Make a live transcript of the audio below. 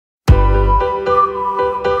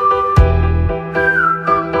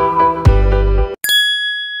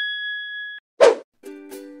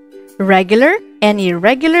Regular and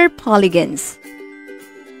irregular polygons.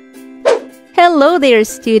 Hello there,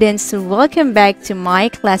 students. Welcome back to my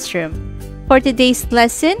classroom. For today's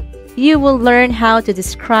lesson, you will learn how to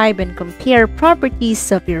describe and compare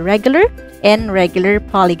properties of irregular and regular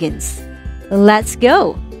polygons. Let's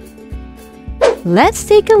go! Let's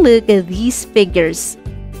take a look at these figures.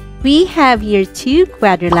 We have here two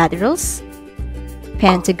quadrilaterals,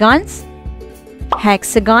 pentagons,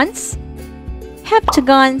 hexagons,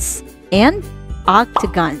 heptagons, and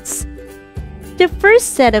octagons. The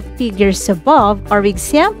first set of figures above are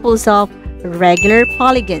examples of regular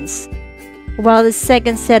polygons, while the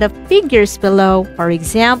second set of figures below are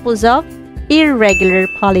examples of irregular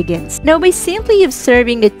polygons. Now, by simply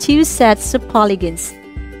observing the two sets of polygons,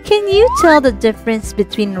 can you tell the difference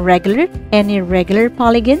between regular and irregular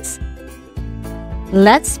polygons?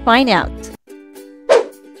 Let's find out.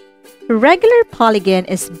 Regular polygon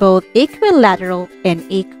is both equilateral and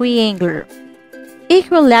equiangular.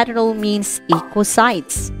 Equilateral means equal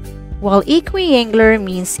sides, while equiangular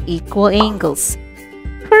means equal angles.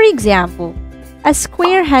 For example, a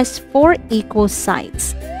square has 4 equal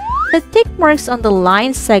sides. The tick marks on the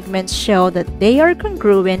line segments show that they are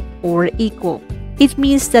congruent or equal. It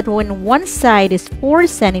means that when one side is 4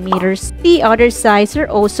 centimeters, the other sides are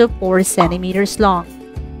also 4 centimeters long.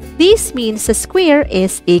 This means a square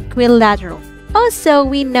is equilateral. Also,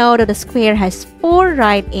 we know that a square has 4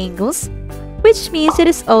 right angles, which means it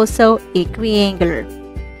is also equiangular.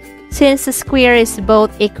 Since a square is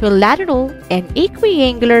both equilateral and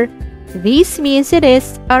equiangular, this means it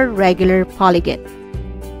is a regular polygon.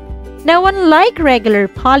 Now, unlike regular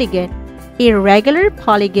polygon, irregular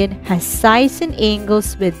polygon has sides and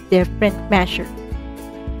angles with different measure.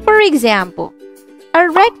 For example, a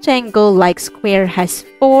rectangle-like square has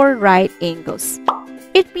 4 right angles.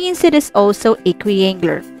 It means it is also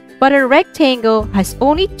equiangular, but a rectangle has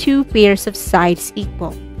only 2 pairs of sides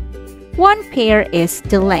equal. One pair is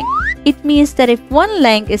the length. It means that if one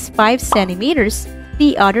length is 5 centimeters,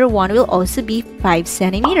 the other one will also be 5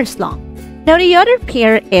 centimeters long. Now, the other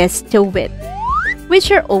pair is the width,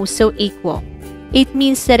 which are also equal. It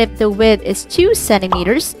means that if the width is 2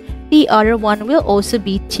 centimeters, the other one will also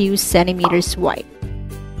be 2 centimeters wide.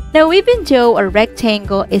 Now, even though a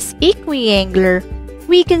rectangle is equiangular,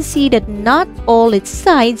 we can see that not all its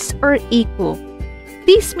sides are equal.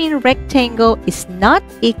 This means rectangle is not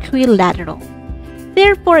equilateral.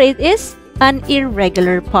 Therefore, it is an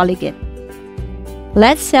irregular polygon.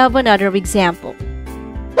 Let's have another example.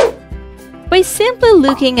 By simply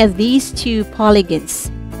looking at these two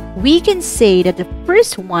polygons, we can say that the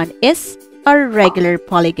first one is a regular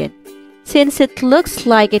polygon, since it looks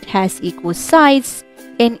like it has equal sides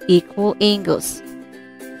and equal angles,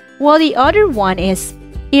 while the other one is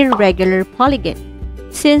irregular polygon,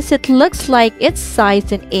 since it looks like its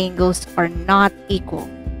sides and angles are not equal.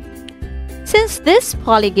 Since this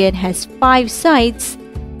polygon has 5 sides,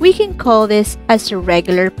 we can call this as a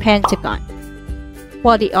regular pentagon,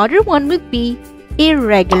 while the other one would be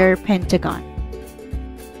irregular pentagon.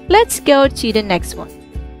 Let's go to the next one.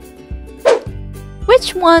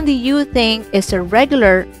 Which one do you think is a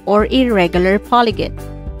regular or irregular polygon?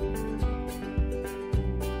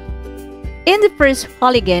 In the first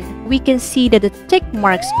polygon, we can see that the tick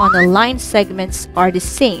marks on the line segments are the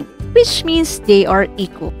same, which means they are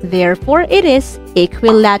equal. Therefore, it is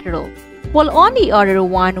equilateral. While on the other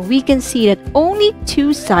one, we can see that only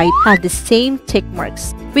 2 sides have the same tick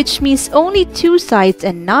marks, which means only 2 sides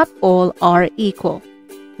and not all are equal.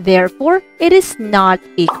 Therefore, it is not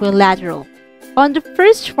equilateral. On the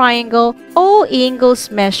first triangle, all angles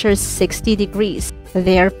measure 60 degrees.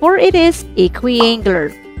 Therefore, it is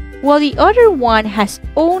equiangular. While the other one has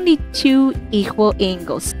only 2 equal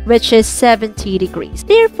angles, which is 70 degrees.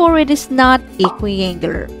 Therefore, it is not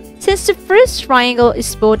equiangular. Since the first triangle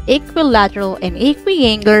is both equilateral and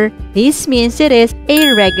equiangular, this means it is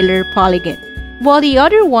a regular polygon, while the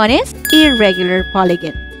other one is irregular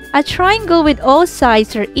polygon. A triangle with all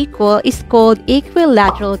sides are equal is called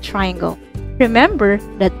equilateral triangle. Remember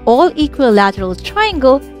that all equilateral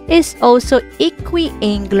triangle is also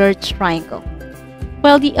equiangular triangle,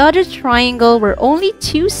 while the other triangle where only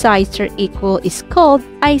 2 sides are equal is called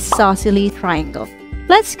isosceles triangle.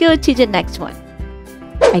 Let's go to the next one.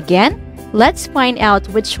 Again, let's find out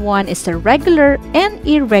which one is a regular and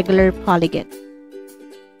irregular polygon.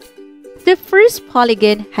 The first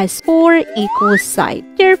polygon has 4 equal sides,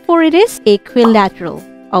 therefore it is equilateral.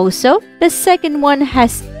 Also, the second one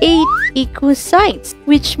has 8 equal sides,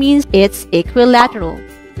 which means it's equilateral.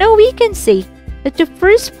 Now we can say that the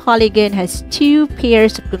first polygon has 2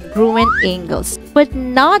 pairs of congruent angles, but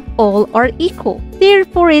not all are equal.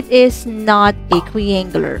 Therefore, it is not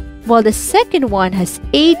equiangular. while the second one has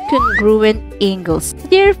 8 congruent angles.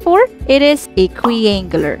 Therefore, it is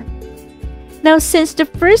equiangular. Now, since the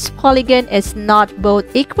first polygon is not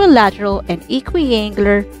both equilateral and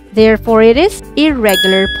equiangular, therefore it is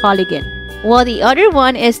irregular polygon, while the other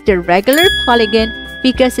one is the regular polygon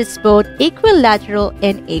because it's both equilateral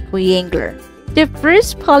and equiangular. The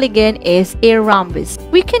first polygon is a rhombus.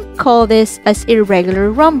 We can call this as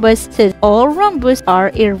irregular rhombus since all rhombus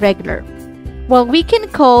are irregular, while we can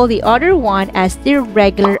call the other one as the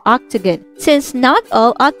regular octagon since not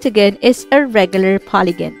all octagon is a regular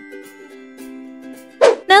polygon.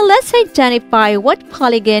 Now let's identify what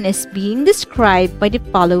polygon is being described by the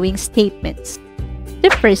following statements. The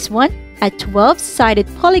first one, a 12-sided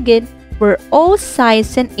polygon where all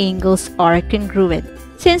sides and angles are congruent.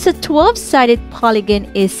 Since a 12-sided polygon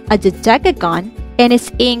is a decagon and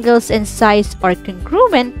its angles and sides are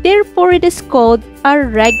congruent, therefore it is called a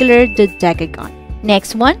regular decagon.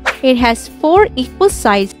 Next one, it has 4 equal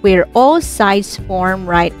sides where all sides form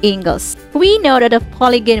right angles. We know that a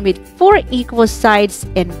polygon with 4 equal sides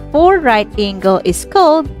and 4 right angle is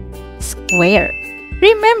called square.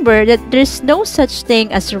 Remember that there's no such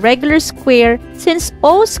thing as a regular square since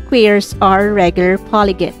all squares are regular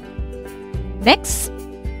polygon. Next,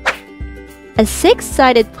 a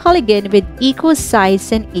 6-sided polygon with equal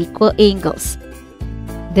sides and equal angles.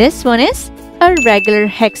 This one is a regular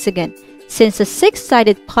hexagon. Since a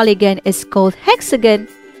 6-sided polygon is called hexagon,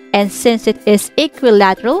 and since it is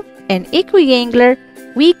equilateral and equiangular,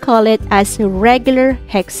 we call it as a regular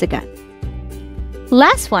hexagon.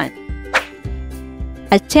 Last one,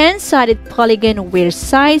 a 10-sided polygon where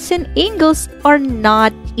sides and angles are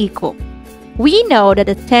not equal. We know that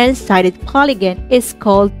a 10-sided polygon is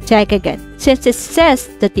called decagon. Since it says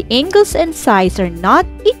that the angles and sides are not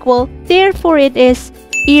equal, therefore it is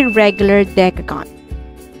irregular decagon.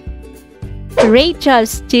 Great job,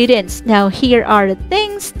 students! Now here are the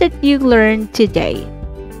things that you learned today.